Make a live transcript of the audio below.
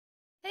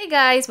Hey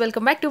guys,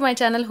 welcome back to my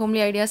channel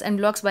Homely Ideas and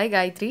Vlogs by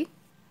Gayatri.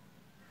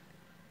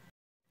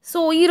 So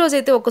ఈ రోజు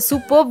అయితే ఒక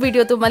super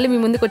వీడియోతో మళ్ళీ మీ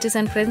ముందుకు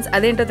వచ్చేసాను ఫ్రెండ్స్.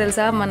 అదేంటో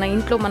తెలుసా, మన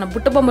ఇంట్లో మన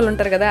బుట్ట బొమ్మలు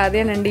ఉంటారు కదా,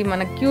 అదేనండి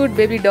మన క్యూట్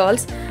బేబీ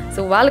డాల్స్.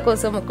 సో వాళ్ళ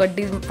కోసం ఒక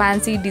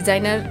ఫ్యాన్సీ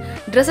డిజైనర్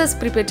డ్రెస్సెస్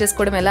ప్రిపేర్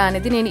చేసుకోవడం ఎలా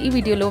అనేది నేను ఈ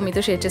వీడియోలో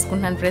మీతో షేర్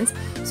చేసుకుంటున్నాను ఫ్రెండ్స్.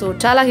 సో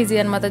చాలా ఈజీ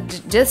అనమాట,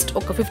 జస్ట్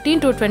ఒక 15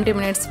 to 20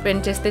 minutes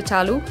స్పెండ్ చేస్తే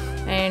చాలు.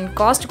 అండ్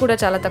కాస్ట్ కూడా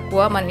చాలా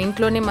తక్కువ. మన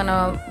ఇంట్లోనే మన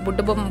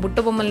బుట్ట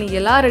బొమ్మల్ని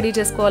ఎలా రెడీ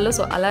చేసుకోవాలో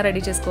సో అలా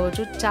రెడీ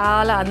చేసుకోవచ్చు,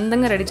 చాలా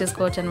అందంగా రెడీ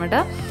చేసుకోవచ్చు అనమాట.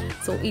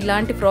 సో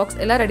ఇలాంటి ఫ్రాక్స్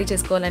ఎలా రెడీ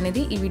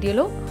చేసుకోవాలనేది ఈ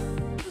వీడియోలో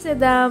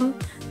చేద్దాం.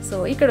 సో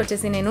ఇక్కడ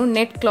వచ్చేసి నేను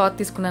నెట్ క్లాత్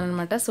తీసుకున్నాను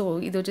అనమాట. సో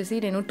ఇది వచ్చేసి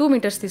నేను 2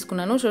 meters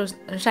తీసుకున్నాను. సో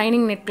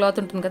షైనింగ్ నెట్ క్లాత్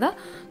ఉంటుంది కదా,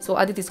 సో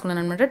అది తీసుకున్నాను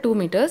అనమాట 2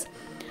 meters.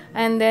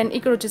 అండ్ దెన్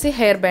ఇక్కడ వచ్చేసి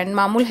హెయిర్ బ్యాండ్,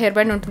 మామూలు హెయిర్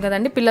బ్యాండ్ ఉంటుంది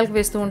కదండి, పిల్లలకి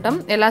వేస్తూ ఉంటాం,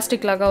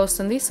 ఎలాస్టిక్ లాగా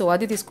వస్తుంది. సో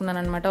అది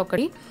తీసుకున్నాను అనమాట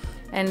ఒకటి.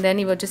 అండ్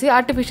దెన్ ఇవి వచ్చేసి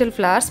ఆర్టిఫిషియల్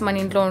ఫ్లవర్స్,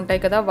 మన ఇంట్లో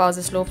ఉంటాయి కదా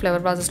వాజెస్లో,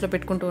 ఫ్లవర్ వాజెస్లో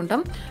పెట్టుకుంటూ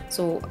ఉంటాం.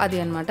 సో అది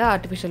అనమాట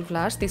ఆర్టిఫిషియల్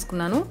ఫ్లవర్స్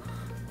తీసుకున్నాను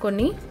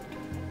కొన్ని.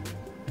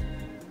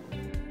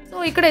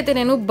 సో ఇక్కడైతే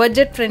నేను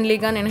బడ్జెట్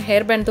ఫ్రెండ్లీగా నేను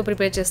హెయిర్ బ్యాండ్తో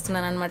ప్రిపేర్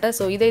చేస్తున్నాను అనమాట.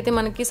 సో ఇదైతే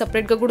మనకి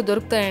సపరేట్గా కూడా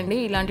దొరుకుతాయండి,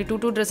 ఇలాంటి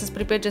 2 డ్రెస్సెస్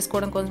ప్రిపేర్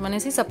చేసుకోవడం కోసం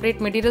అనేసి సపరేట్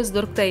మెటీరియల్స్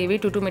దొరుకుతాయి, ఇవి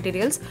 2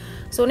 మెటీరియల్స్.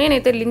 సో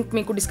నేనైతే లింక్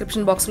మీకు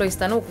డిస్క్రిప్షన్ బాక్స్లో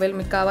ఇస్తాను, ఒకవేళ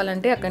మీకు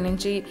కావాలంటే అక్కడ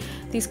నుంచి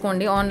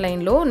తీసుకోండి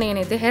ఆన్లైన్లో.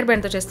 నేనైతే హెయిర్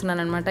బ్యాండ్తో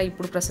చేస్తున్నాను అనమాట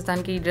ఇప్పుడు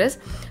ప్రస్తుతానికి ఈ డ్రెస్.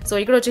 సో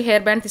ఇక్కడ వచ్చి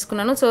హెయిర్ బ్యాండ్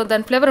తీసుకున్నాను. సో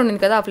దాని ఫ్లేవర్ ఉంది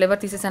కదా, ఆ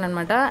ఫ్లేవర్ తీసేసాను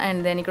అనమాట.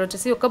 అండ్ దెన్ ఇక్కడ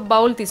వచ్చేసి ఒక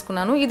బౌల్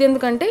తీసుకున్నాను, ఇది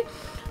ఎందుకంటే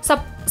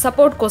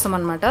సపోర్ట్ కోసం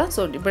అనమాట.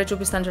 సో ఇప్పుడే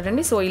చూపిస్తాను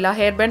చూడండి. సో ఇలా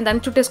హెయిర్ బ్యాండ్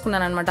దాన్ని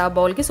చుట్టేసుకున్నాను అనమాట ఆ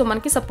బౌల్కి. సో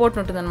మనకి సపోర్ట్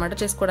ఉంటుంది అనమాట,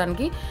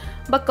 చేసుకోవడానికి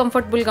బాగా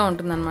కంఫర్టబుల్గా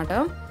ఉంటుంది అనమాట.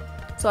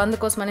 సో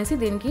అందుకోసం అనేసి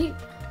దీనికి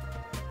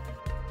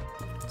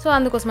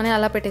అందుకోసమని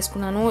అలా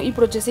పెట్టేసుకున్నాను.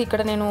 ఇప్పుడు వచ్చేసి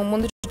ఇక్కడ నేను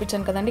ముందు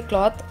చూపించాను కదండి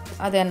క్లాత్,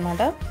 అదే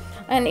అనమాట.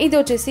 అండ్ ఇది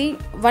వచ్చేసి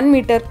 1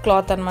 meter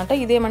క్లాత్ అనమాట.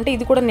 ఇదేమంటే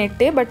ఇది కూడా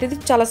నెట్టే, బట్ ఇది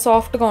చాలా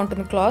సాఫ్ట్గా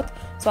ఉంటుంది క్లాత్.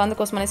 సో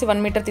అందుకోసం అనేసి 1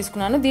 meter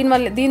తీసుకున్నాను.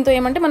 దీంతో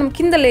ఏమంటే మనం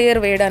కింద లేయర్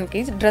వేయడానికి,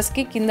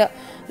 డ్రెస్కి కింద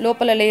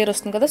లోపల లేయర్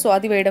వస్తుంది కదా, సో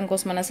అది వేయడం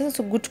కోసం అనేసి,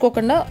 సో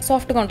గుచ్చుకోకుండా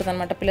సాఫ్ట్గా ఉంటుంది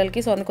అనమాట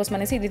పిల్లలకి. సో అందుకోసం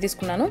అనేసి ఇది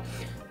తీసుకున్నాను,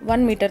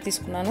 1 meter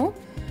తీసుకున్నాను.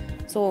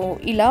 సో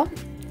ఇలా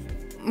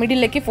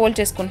మిడిల్లోకి ఫోల్డ్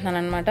చేసుకుంటున్నాను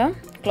అనమాట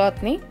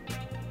క్లాత్ని,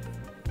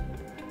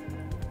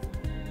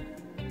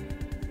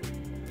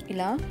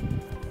 ఇలా.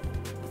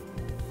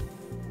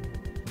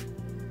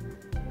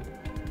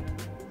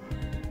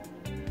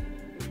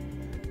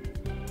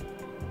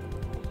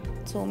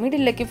 సో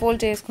మిడిల్లోకి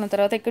ఫోల్డ్ చేసుకున్న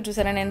తర్వాత ఇక్కడ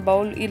చూసారా నేను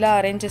బౌల్ ఇలా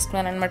అరేంజ్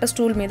చేసుకున్నాను అనమాట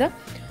స్టూల్ మీద.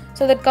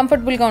 సో దట్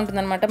కంఫర్టబుల్గా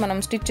ఉంటుందన్నమాట మనం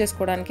స్టిచ్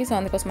చేసుకోవడానికి. సో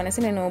అందుకోసం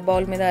అనేసి నేను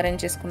బౌల్ మీద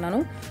అరేంజ్ చేసుకున్నాను,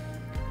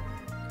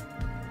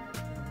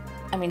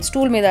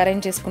 స్టూల్ మీద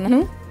అరేంజ్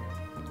చేసుకున్నాను.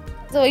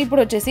 సో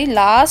ఇప్పుడు వచ్చేసి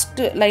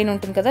లాస్ట్ లైన్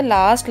ఉంటుంది కదా,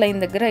 లాస్ట్ లైన్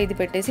దగ్గర ఇది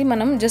పెట్టేసి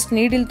మనం జస్ట్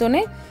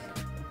నీడిల్తోనే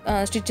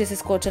స్టిచ్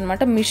చేసేసుకోవచ్చు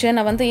అనమాట. మిషన్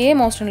అవంతా ఏం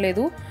అవసరం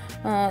లేదు,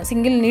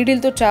 సింగిల్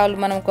నీడిల్తో చాలు.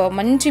 మనం ఒక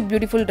మంచి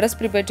బ్యూటిఫుల్ డ్రెస్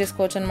ప్రిపేర్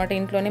చేసుకోవచ్చు అనమాట,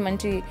 ఇంట్లోనే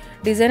మంచి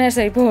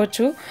డిజైనర్స్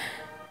అయిపోవచ్చు.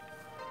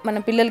 మన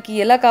పిల్లలకి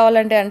ఎలా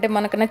కావాలంటే అంటే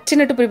మనకు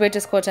నచ్చినట్టు ప్రిపేర్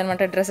చేసుకోవచ్చు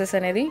అనమాట డ్రెస్సెస్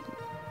అనేది.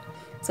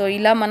 సో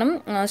ఇలా మనం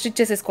స్టిచ్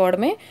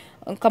చేసేసుకోవడమే,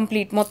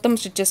 కంప్లీట్ మొత్తం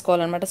స్టిచ్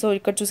చేసుకోవాలన్నమాట. సో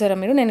ఇక్కడ చూసారా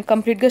మీరు, నేను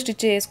కంప్లీట్గా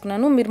స్టిచ్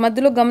చేసుకున్నాను. మీరు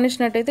మధ్యలో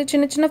గమనించినట్టయితే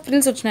చిన్న చిన్న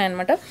ఫ్రిల్స్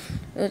వచ్చినాయన్నమాట.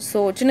 సో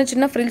చిన్న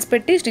చిన్న ఫ్రిల్స్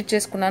పెట్టి స్టిచ్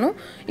చేసుకున్నాను.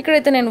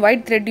 ఇక్కడైతే నేను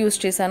వైట్ థ్రెడ్ యూస్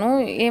చేశాను.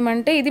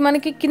 ఏమంటే ఇది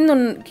మనకి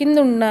కింద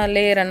ఉన్న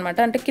లేయర్ అనమాట,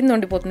 అంటే కింద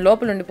ఉండిపోతుంది,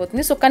 లోపల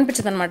ఉండిపోతుంది, సో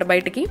కనిపించదు అనమాట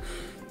బయటికి.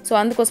 సో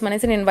అందుకోసం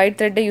అనేసి నేను వైట్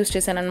థ్రెడ్డే యూస్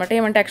చేశాను అనమాట.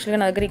 ఏమంటే యాక్చువల్గా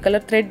నా దగ్గర ఈ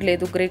కలర్ థ్రెడ్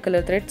లేదు, గ్రే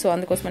కలర్ థ్రెడ్. సో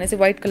అందుకోసం అనేసి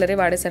వైట్ కలరే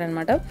వాడేశాను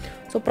అనమాట.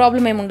 సో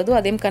ప్రాబ్లం ఏముండదు,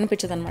 అదేం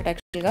కనిపించదు అనమాట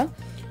యాక్చువల్గా.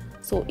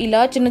 సో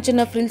ఇలా చిన్న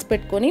చిన్న ఫ్రిల్స్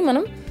పెట్టుకొని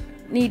మనం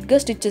నీట్గా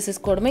స్టిచ్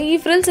చేసేసుకోవడమే. ఈ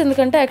ఫ్రిల్స్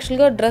ఎందుకంటే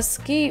యాక్చువల్గా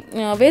డ్రెస్కి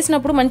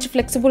వేసినప్పుడు మంచి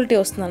ఫ్లెక్సిబిలిటీ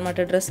వస్తుంది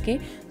అనమాట డ్రెస్కి.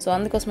 సో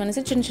అందుకోసం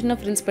అనేసి చిన్న చిన్న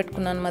ఫ్రిల్స్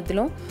పెట్టుకున్నాను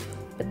మధ్యలో.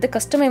 పెద్ద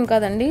కష్టం ఏం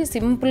కాదండి,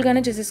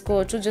 సింపుల్గానే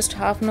చేసేసుకోవచ్చు. జస్ట్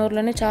హాఫ్ అన్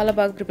అవర్లోనే చాలా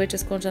బాగా ప్రిపేర్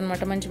చేసుకోవచ్చు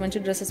అనమాట, మంచి మంచి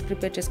డ్రెస్సెస్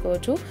ప్రిపేర్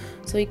చేసుకోవచ్చు.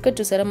 సో ఇక్కడ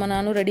చూసారా మా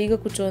నాన్న రెడీగా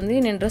కూర్చోంది,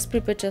 నేను డ్రెస్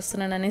ప్రిపేర్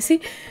చేస్తున్నాను అనేసి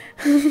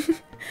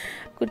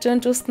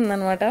కూర్చొని చూస్తుంది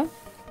అనమాట.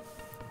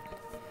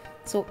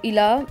 సో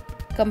ఇలా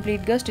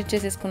కంప్లీట్గా స్టిచ్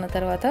చేసేసుకున్న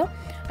తర్వాత,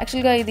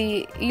 యాక్చువల్గా ఇది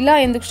ఇలా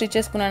ఎందుకు స్టిచ్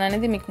చేసుకున్నాను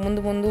అనేది మీకు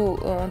ముందు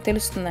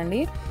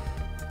తెలుస్తుందండి.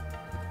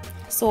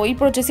 సో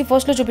ఇప్పుడు వచ్చేసి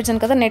ఫస్ట్లో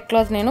చూపించాను కదా నెట్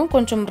క్లాత్, నేను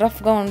కొంచెం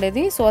రఫ్గా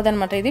ఉండేది. సో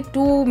అదనమాట, ఇది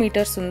 2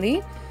 meters ఉంది,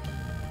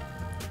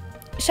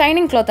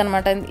 షైనింగ్ క్లాత్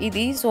అనమాట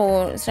ఇది. So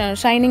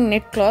shining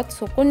net cloth,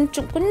 so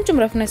కొంచెం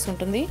రఫ్నెస్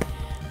ఉంటుంది.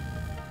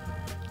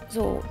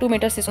 సో 2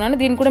 meters తీసుకున్నాను.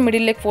 దీన్ని కూడా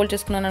మిడిల్ లెగ్ ఫోల్డ్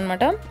చేసుకున్నాను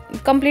అనమాట.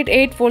 కంప్లీట్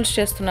 8 folds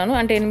చేస్తున్నాను,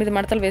 అంటే 8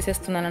 మడతలు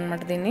వేసేస్తున్నాను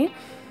అనమాట దీన్ని.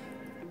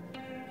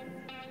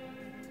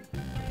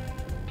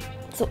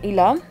 సో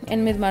ఇలా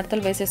 8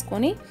 మడతలు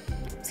వేసేసుకొని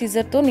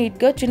సిజర్తో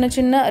నీట్గా చిన్న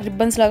చిన్న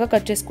రిబ్బన్స్ లాగా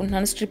కట్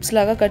చేసుకుంటున్నాను, స్ట్రిప్స్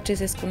లాగా కట్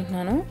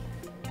చేసేసుకుంటున్నాను.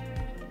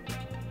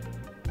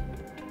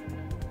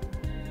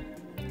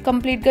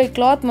 కంప్లీట్గా ఈ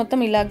క్లాత్ మొత్తం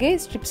ఇలాగే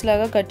స్ట్రిప్స్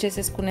లాగా కట్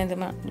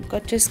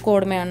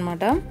చేసుకోవడమే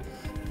అనమాట.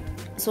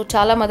 సో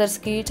చాలా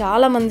మదర్స్కి,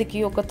 చాలా మందికి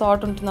ఒక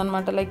థాట్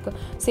ఉంటుందన్నమాట, లైక్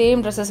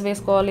సేమ్ డ్రెస్సెస్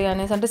వేసుకోవాలి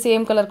అనేసి, అంటే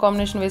సేమ్ కలర్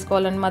కాంబినేషన్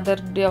వేసుకోవాలని,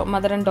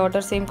 mother and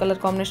daughter same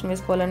colour combination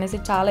వేసుకోవాలనేసి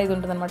చాలా ఇది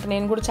ఉంటుంది అనమాట.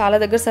 నేను కూడా చాలా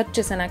దగ్గర సెర్చ్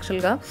చేశాను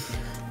యాక్చువల్గా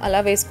అలా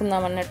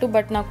వేసుకుందాం అన్నట్టు.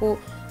 బట్ నాకు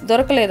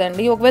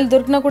దొరకలేదండి. ఒకవేళ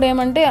దొరికినా కూడా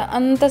ఏమంటే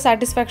అంత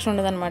సాటిస్ఫాక్షన్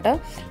ఉండదన్నమాట.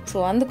 సో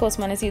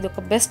అందుకోసం అనేసి ఇది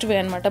ఒక బెస్ట్ వే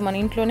అనమాట. మన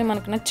ఇంట్లోనే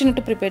మనకు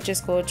నచ్చినట్టు ప్రిపేర్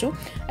చేసుకోవచ్చు.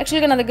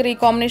 యాక్చువల్గా నా దగ్గర ఈ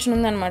కాంబినేషన్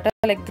ఉందన్నమాట,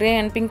 like grey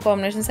and pink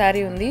combination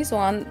sari ఉంది. సో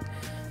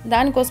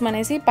దానికోసం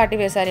అనేసి పార్టీ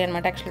వేర్ శారీ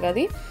అనమాట యాక్చువల్గా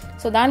అది.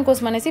 సో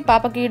దానికోసం అనేసి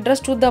పాపకి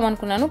డ్రెస్ చూద్దాం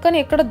అనుకున్నాను, కానీ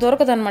ఎక్కడ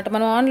దొరకదు అనమాట.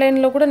 మనం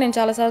ఆన్లైన్లో కూడా నేను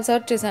చాలాసార్లు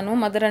సర్చ్ చేశాను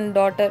మదర్ అండ్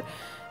డాటర్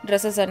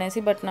డ్రెస్సెస్ అనేసి,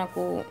 బట్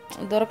నాకు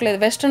దొరకలేదు.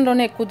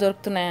 వెస్ట్రన్లోనే ఎక్కువ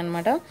దొరుకుతున్నాయి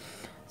అనమాట.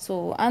 సో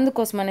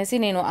అందుకోసం అనేసి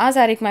నేను ఆ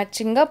శారీకి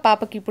మ్యాచింగ్గా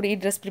పాపకి ఇప్పుడు ఈ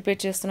డ్రెస్ ప్రిపేర్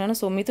చేస్తున్నాను.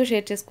 సో మీతో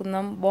షేర్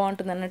చేసుకుందాం,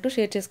 బాగుంటుంది అన్నట్టు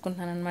షేర్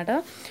చేసుకుంటున్నాను అనమాట.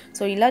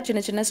 సో ఇలా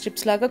చిన్న చిన్న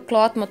స్ట్రిప్స్ లాగా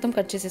క్లాత్ మొత్తం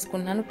కట్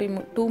చేసేసుకుంటున్నాను.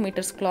 2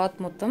 మీటర్స్ క్లాత్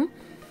మొత్తం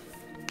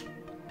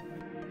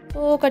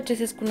సో కట్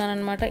చేసేసుకున్నాను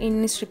అనమాట.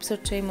 ఇన్ని స్ట్రిప్స్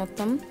వచ్చాయి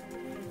మొత్తం.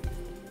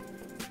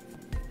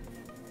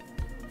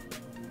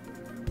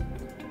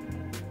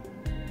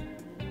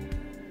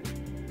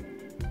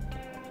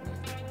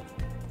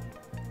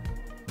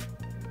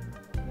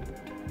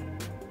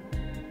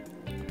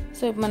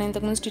 సో ఇప్పుడు మనం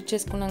ఇంతకుముందు స్టిచ్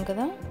చేసుకున్నాం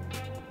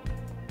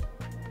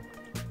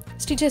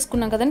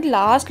కదండి,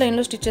 లాస్ట్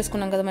లైన్లో స్టిచ్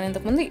చేసుకున్నాం కదా మనం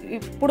ఇంతకుముందు.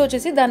 ఇప్పుడు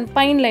వచ్చేసి దాని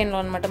పైన లైన్లో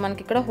అనమాట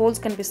మనకి ఇక్కడ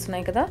హోల్స్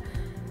కనిపిస్తున్నాయి కదా,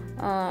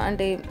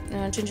 అంటే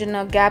చిన్న చిన్న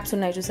గ్యాప్స్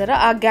ఉన్నాయి చూసారా,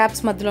 ఆ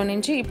గ్యాప్స్ మధ్యలో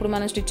నుంచి ఇప్పుడు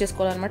మనం స్టిచ్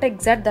చేసుకోవాలన్నమాట,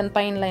 ఎగ్జాక్ట్ దాని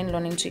పైన లైన్లో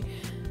నుంచి.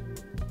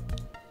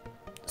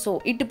 సో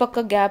ఇటుపక్క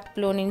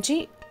గ్యాప్లో నుంచి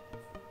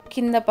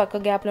కింద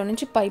పక్క గ్యాప్లో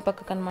నుంచి పై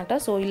పక్కకు అనమాట.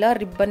 సో ఇలా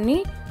రిబ్బన్ని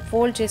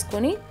ఫోల్డ్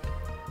చేసుకొని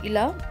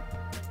ఇలా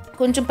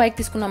కొంచెం పైకి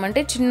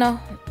తీసుకున్నామంటే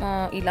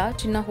ఇలా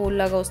చిన్న హోల్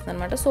లాగా వస్తుంది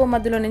అనమాట. సో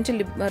మధ్యలో నుంచి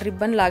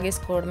రిబ్బన్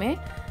లాగేసుకోవడమే.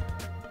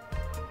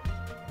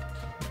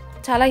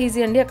 చాలా ఈజీ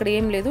అండి, అక్కడ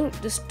ఏం లేదు,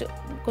 జస్ట్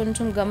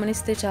కొంచెం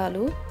గమనిస్తే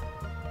చాలు.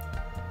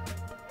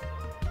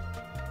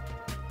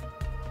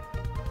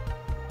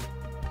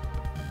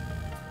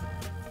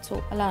 సో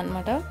అలా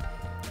అనమాట,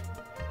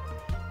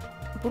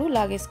 ఇప్పుడు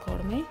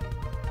లాగేసుకోవడమే.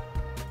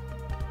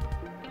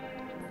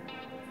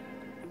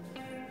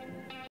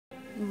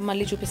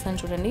 మళ్ళీ చూపిస్తాను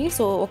చూడండి.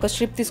 సో ఒక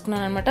స్ట్రిప్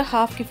తీసుకున్నాను అనమాట,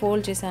 హాఫ్కి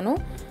ఫోల్డ్ చేశాను.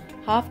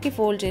 హాఫ్కి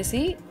ఫోల్డ్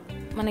చేసి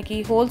మనకి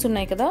హోల్స్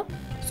ఉన్నాయి కదా,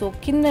 సో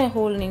కింద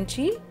హోల్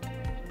నుంచి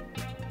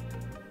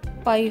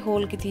పై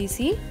హోల్కి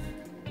తీసి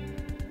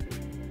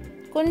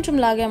కొంచెం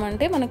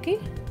లాగామంటే మనకి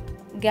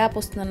గ్యాప్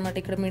వస్తుంది అనమాట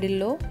ఇక్కడ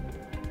మిడిల్లో.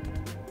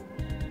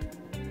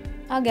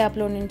 ఆ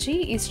గ్యాప్లో నుంచి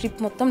ఈ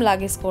స్ట్రిప్ మొత్తం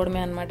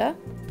లాగేసుకోవడమే అనమాట.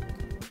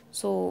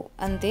 సో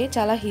అంతే,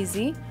 చాలా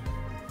ఈజీ.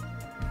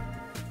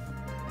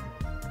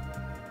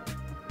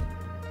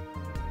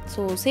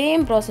 సో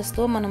సేమ్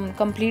ప్రాసెస్తో మనం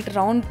కంప్లీట్గా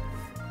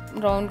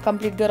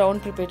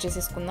రౌండ్ ప్రిపేర్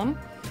చేసేసుకుందాం.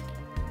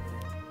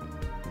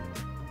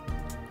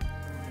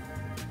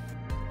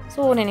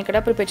 సో నేను ఇక్కడ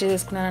ప్రిపేర్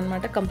చేసేసుకున్నాను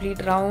అనమాట,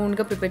 కంప్లీట్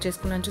రౌండ్గా ప్రిపేర్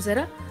చేసుకున్నాను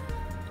చూసారా.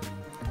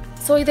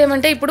 సో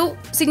ఇదేమంటే ఇప్పుడు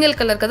సింగిల్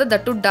కలర్ కదా,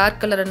 దట్టు డార్క్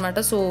కలర్ అనమాట.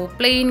 సో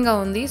ప్లెయిన్గా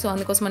ఉంది. సో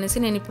అందుకోసం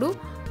అనేసి నేను ఇప్పుడు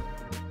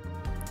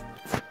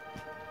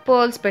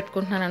పర్ల్స్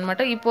పెట్టుకుంటున్నాను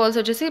అనమాట. ఈ పర్ల్స్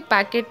వచ్చేసి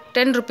ప్యాకెట్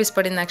 10 రూపీస్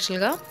పడింది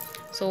యాక్చువల్గా.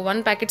 సో 1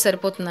 ప్యాకెట్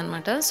సరిపోతుంది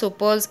అనమాట. సో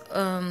పర్ల్స్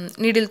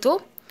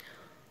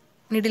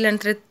నీడిల్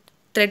అండ్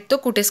థ్రెడ్తో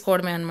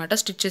కుట్టేసుకోవడమే అనమాట,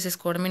 స్టిచ్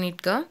చేసేసుకోవడమే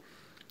నీట్గా.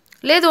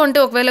 లేదు అంటే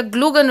ఒకవేళ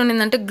గ్లూ గన్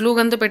ఉన్నిందంటే గ్లూ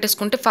గన్తో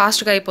పెట్టేసుకుంటే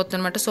ఫాస్ట్గా అయిపోతుంది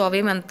అనమాట. సో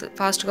అవేమి అంత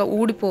ఫాస్ట్గా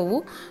ఊడిపోవు.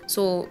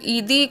 సో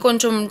ఇది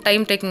కొంచెం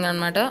టైం టేకింగ్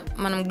అనమాట.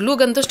 మనం గ్లూ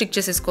గన్తో స్టిచ్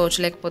చేసేసుకోవచ్చు,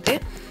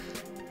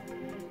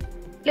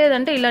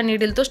 లేదంటే ఇలా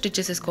నీడిల్తో స్టిచ్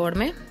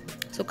చేసేసుకోవడమే.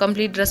 సో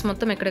కంప్లీట్ డ్రెస్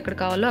మొత్తం ఎక్కడెక్కడ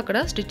కావాలో అక్కడ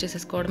స్టిచ్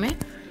చేసేసుకోవడమే.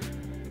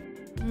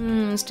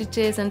 స్టిచ్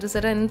చేసాను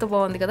చూసారా, ఎంత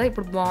బాగుంది కదా.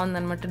 ఇప్పుడు బాగుంది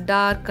అనమాట,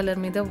 డార్క్ కలర్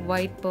మీద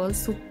వైట్ పర్ల్,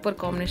 సూపర్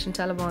కాంబినేషన్,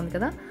 చాలా బాగుంది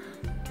కదా.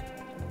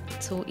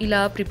 సో ఇలా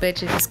ప్రిపేర్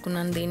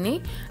చేసేసుకున్నాను దీన్ని.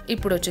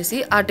 ఇప్పుడు వచ్చేసి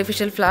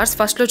ఆర్టిఫిషియల్ ఫ్లవర్స్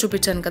ఫస్ట్లో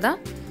చూపించాను కదా,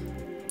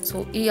 సో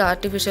ఈ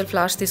ఆర్టిఫిషియల్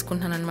ఫ్లవర్స్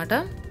తీసుకుంటున్నాను అనమాట.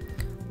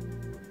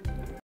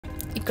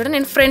 ఇక్కడ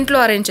నేను ఫ్రంట్లో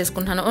అరేంజ్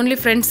చేసుకుంటున్నాను, ఓన్లీ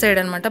ఫ్రంట్ సైడ్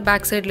అనమాట,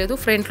 బ్యాక్ సైడ్ లేదు,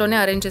 ఫ్రంట్లోనే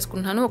అరేంజ్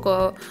చేసుకుంటున్నాను. ఒక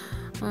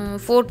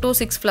 4 to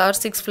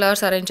 6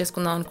 ఫ్లవర్స్ అరేంజ్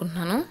చేసుకుందాం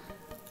అనుకుంటున్నాను.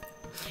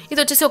 ఇది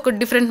వచ్చేసి ఒక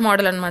డిఫరెంట్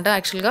మోడల్ అనమాట.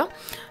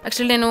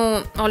 యాక్చువల్లీ నేను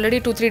ఆల్రెడీ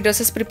 2-3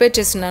 డ్రెస్సెస్ ప్రిపేర్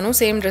చేస్తున్నాను,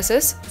 సేమ్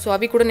డ్రెస్సెస్. సో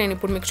అవి కూడా నేను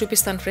ఇప్పుడు మీకు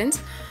చూపిస్తాను ఫ్రెండ్స్.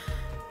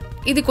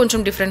 ఇది కొంచెం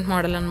డిఫరెంట్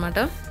మోడల్ అనమాట.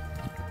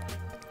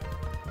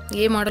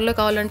 ఏ మోడల్లో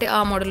కావాలంటే ఆ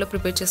మోడల్లో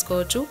ప్రిపేర్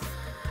చేసుకోవచ్చు,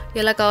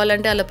 ఎలా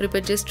కావాలంటే అలా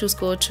ప్రిపేర్ చేసి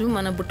చూసుకోవచ్చు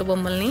మన బుట్ట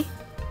బొమ్మల్ని.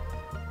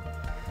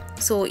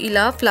 సో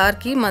ఇలా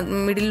ఫ్లవర్కి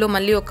మిడిల్లో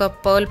మళ్ళీ ఒక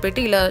పర్ల్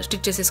పెట్టి ఇలా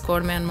స్టిచ్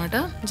చేసేసుకోవడమే అనమాట.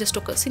 జస్ట్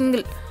ఒక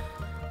సింగిల్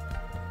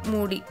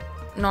 3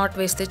 నాట్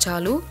వేస్తే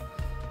చాలు.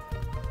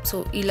 సో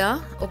ఇలా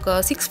ఒక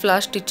 6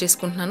 ఫ్లవర్స్ స్టిచ్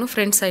చేసుకుంటున్నాను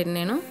ఫ్రంట్ సైడ్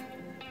నేను.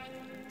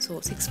 సో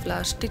 6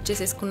 ఫ్లవర్స్ స్టిచ్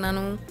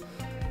చేసేసుకున్నాను.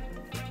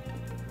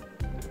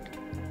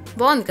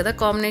 బాగుంది కదా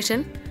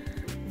combination,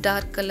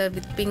 dark colour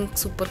with pink,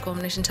 super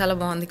combination, చాలా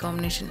బాగుంది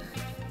కాంబినేషన్.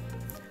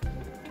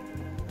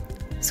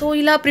 సో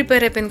ఇలా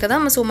ప్రిపేర్ అయిపోయింది కదా.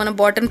 సో మన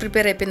బాటమ్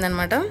ప్రిపేర్ అయిపోయింది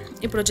అనమాట.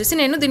 ఇప్పుడు వచ్చేసి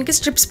నేను దీనికి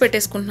స్ట్రిప్స్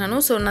పెట్టేసుకుంటున్నాను.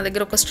 సో నా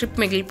దగ్గర ఒక స్ట్రిప్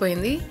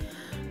మిగిలిపోయింది,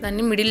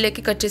 దాన్ని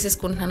మిడిల్లోకి కట్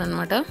చేసేసుకుంటున్నాను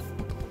అనమాట.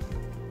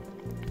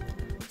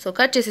 సో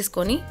కట్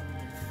చేసేసుకొని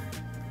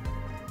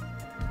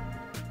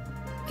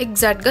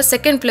ఎగ్జాక్ట్గా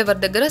సెకండ్ ఫ్లేవర్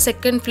దగ్గర,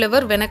 second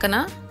flavour వెనకన,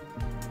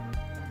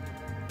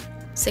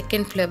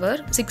 second flavour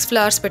 6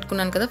 flowers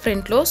పెట్టుకున్నాను కదా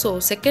ఫ్రంట్లో. సో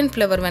సెకండ్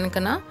ఫ్లేవర్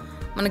వెనకన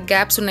మనకు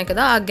గ్యాప్స్ ఉన్నాయి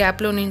కదా, ఆ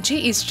గ్యాప్లో నుంచి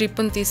ఈ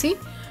స్ట్రిప్ని తీసి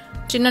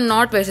చిన్న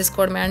నాట్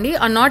వేసేసుకోవడమే అండి.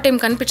 ఆ నాట్ ఏం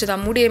కనిపించదు, ఆ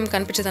ముడి ఏం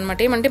కనిపించదు అనమాట.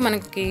 ఏమంటే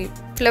మనకి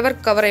ఫ్లవర్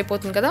కవర్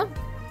అయిపోతుంది కదా,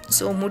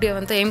 సో ముడి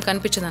అవంతా ఏం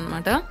కనిపించదు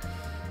అనమాట.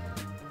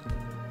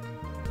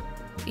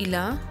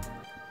 ఇలా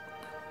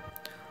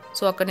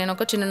సో అక్కడ నేను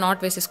ఒక చిన్న నాట్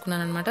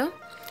వేసేసుకున్నాను అనమాట,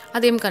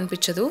 అదేం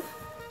కనిపించదు.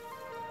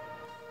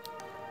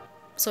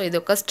 సో ఇది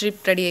ఒక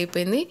స్ట్రిప్ రెడీ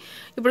అయిపోయింది.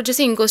 ఇప్పుడు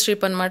వచ్చేసి ఇంకో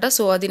స్ట్రిప్ అనమాట.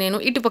 సో అది నేను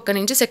ఇటుపక్క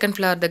నుంచి సెకండ్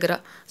ఫ్లవర్ దగ్గర,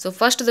 సో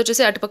ఫస్ట్ది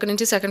వచ్చేసి అటుపక్క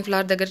నుంచి సెకండ్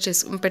ఫ్లవర్ దగ్గర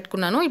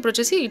పెట్టుకున్నాను. ఇప్పుడు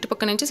వచ్చేసి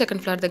ఇటుపక్క నుంచి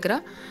సెకండ్ ఫ్లవర్ దగ్గర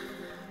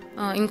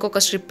ఇంకొక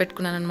స్ట్రిప్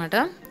పెట్టుకున్నాను అనమాట.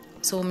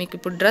 సో మీకు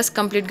ఇప్పుడు డ్రెస్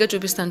కంప్లీట్గా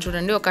చూపిస్తాను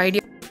చూడండి, ఒక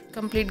ఐడియా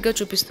కంప్లీట్గా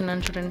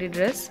చూపిస్తున్నాను చూడండి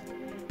డ్రెస్.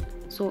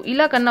 సో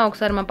ఇలా కన్నా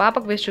ఒకసారి మా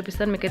పాపకు వేసి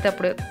చూపిస్తాను, మీకైతే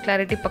అప్పుడు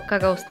క్లారిటీ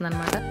పక్కాగా వస్తుంది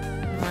అనమాట.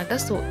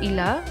 సో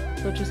ఇలా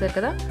సో చూసారు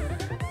కదా,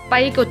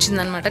 పైకి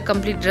వచ్చిందనమాట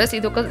కంప్లీట్ డ్రెస్.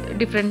 ఇది ఒక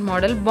డిఫరెంట్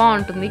మోడల్,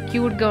 బాగుంటుంది,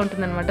 క్యూట్గా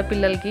ఉంటుంది అనమాట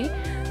పిల్లలకి.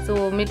 సో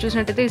మీరు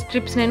చూసినట్టయితే ఈ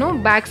స్ట్రిప్స్ నేను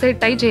బ్యాక్ సైడ్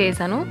టై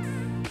చేసేసాను.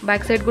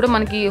 బ్యాక్ సైడ్ కూడా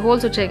మనకి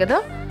హోల్స్ వచ్చాయి కదా,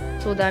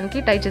 సో దానికి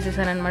టై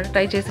చేసేసాను అనమాట.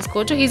 టై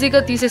చేసేసుకోవచ్చు,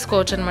 ఈజీగా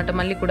తీసేసుకోవచ్చు అనమాట.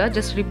 మళ్ళీ కూడా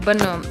జస్ట్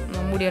రిబ్బన్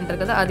ముడి అంటారు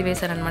కదా, అది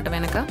వేసాను అనమాట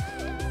వెనక.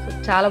 సో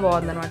చాలా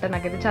బాగుందనమాట,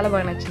 నాకైతే చాలా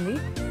బాగా నచ్చింది.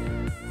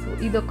 సో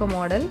ఇదొక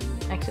model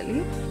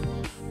actually.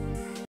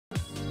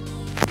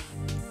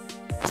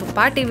 So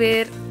party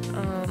wear,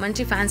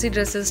 మంచి ఫ్యాన్సీ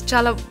డ్రెస్సెస్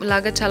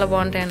చాలా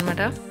బాగుంటాయి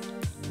అనమాట.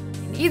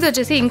 ఇది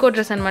వచ్చేసి ఇంకో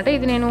డ్రెస్ అనమాట.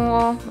 ఇది నేను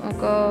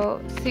ఒక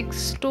 6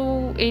 to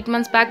 8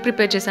 months బ్యాక్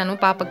ప్రిపేర్ చేశాను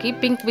పాపకి,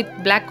 పింక్ విత్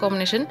బ్లాక్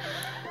కాంబినేషన్.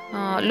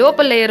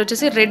 లోపల లేయర్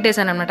వచ్చేసి రెడ్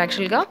వేసాను అనమాట.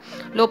 యాక్చువల్గా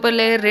లోపల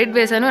లేయర్ రెడ్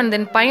వేసాను, అండ్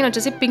దెన్ పైన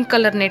వచ్చేసి పింక్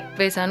కలర్ నెట్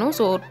వేసాను.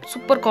 సో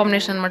సూపర్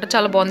కాంబినేషన్ అనమాట,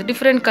 చాలా బాగుంది,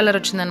 డిఫరెంట్ కలర్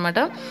వచ్చిందనమాట.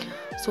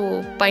 సో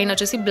పైన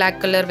వచ్చేసి బ్లాక్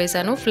కలర్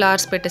వేసాను,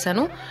 ఫ్లవర్స్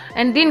పెట్టేశాను.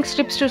 అండ్ దీనికి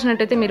స్ట్రిప్స్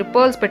చూసినట్టయితే మీరు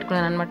పర్ల్స్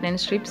పెట్టుకున్నాను అనమాట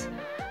నేను స్ట్రిప్స్.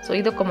 సో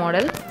ఇదొక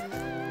మోడల్.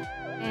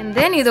 అండ్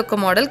దెన్ ఇదొక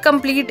మోడల్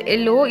కంప్లీట్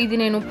ఎల్లో. ఇది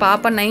నేను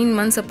పాప 9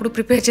 months అప్పుడు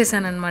ప్రిపేర్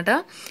చేశాను అనమాట.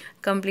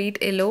 కంప్లీట్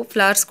ఎల్లో,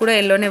 ఫ్లవర్స్ కూడా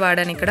ఎల్లోనే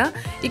వాడాను.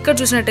 ఇక్కడ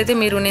చూసినట్టయితే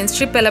మీరు నేను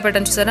స్ట్రిప్ ఎలా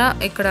పెట్టాను చూసారా,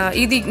 ఇక్కడ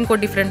ఇది ఇంకో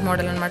డిఫరెంట్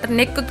మోడల్ అనమాట.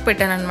 నెక్కి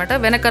పెట్టాను అనమాట,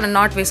 వెనక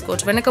నాట్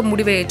వేసుకోవచ్చు, వెనక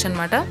ముడి వేయచ్చు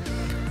అనమాట.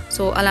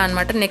 సో అలా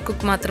అనమాట,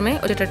 నెక్కి మాత్రమే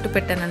వచ్చేటట్టు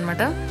పెట్టాను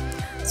అనమాట.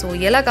 సో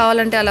ఎలా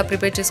కావాలంటే అలా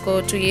ప్రిపేర్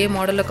చేసుకోవచ్చు, ఏ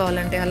మోడల్లో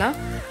కావాలంటే అలా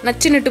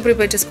నచ్చినట్టు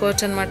ప్రిపేర్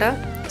చేసుకోవచ్చు అనమాట.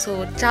 సో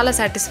చాలా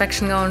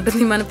సాటిస్ఫాక్షన్గా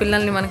ఉంటుంది మన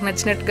పిల్లల్ని మనకు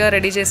నచ్చినట్టుగా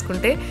రెడీ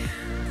చేసుకుంటే,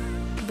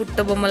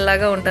 బుట్ట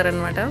బొమ్మల్లాగా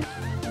ఉంటారనమాట.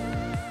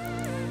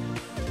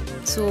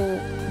 సో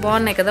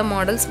బాగున్నాయి కదా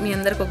మోడల్స్. మీ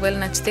అందరికి ఒకవేళ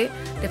నచ్చితే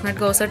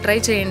డెఫినెట్గా ఒకసారి ట్రై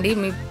చేయండి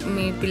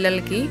మీ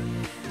పిల్లలకి.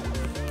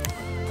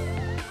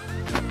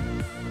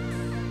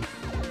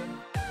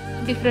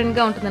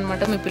 డిఫరెంట్గా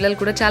ఉంటుందన్నమాట, మీ పిల్లలు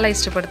కూడా చాలా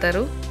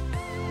ఇష్టపడతారు.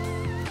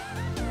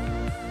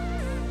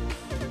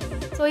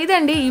 సో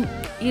ఇదండి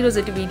ఈరోజు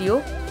వీడియో.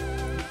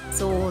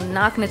 సో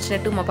నాకు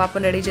నచ్చినట్టు మా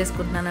పాపను రెడీ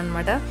చేసుకుంటున్నాను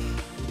అనమాట.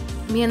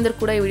 మీ అందరికి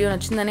కూడా ఈ వీడియో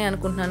నచ్చిందని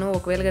అనుకుంటున్నాను.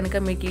 ఒకవేళ కనుక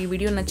మీకు ఈ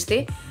వీడియో నచ్చితే,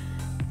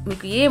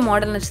 మీకు ఏ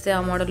మోడల్ నచ్చితే ఆ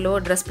మోడల్లో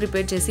డ్రెస్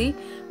ప్రిపేర్ చేసి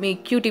మీ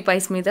క్యూటీ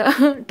పైస్ మీద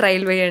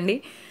ట్రయల్ వేయండి.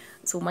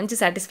 సో మంచి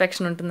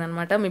సాటిస్ఫాక్షన్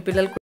ఉంటుందన్నమాట, మీ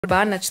పిల్లలకు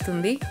బాగా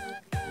నచ్చుతుంది.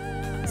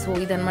 సో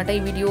ఇదనమాట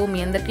ఈ వీడియో, మీ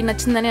అందరికీ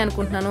నచ్చిందని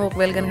అనుకుంటున్నాను.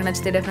 ఒకవేళ కనుక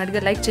నచ్చితే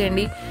డెఫినెట్గా లైక్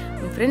చేయండి,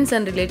 మీ ఫ్రెండ్స్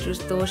అండ్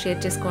రిలేటివ్స్తో షేర్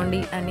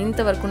చేసుకోండి. అండ్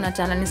ఇంతవరకు నా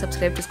ఛానల్ని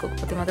సబ్స్క్రైబ్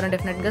చేసుకోకపోతే మాత్రం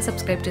డెఫినెట్గా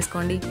సబ్స్క్రైబ్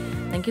చేసుకోండి.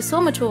 Thank you so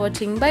much for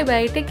watching. By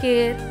by, take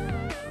care.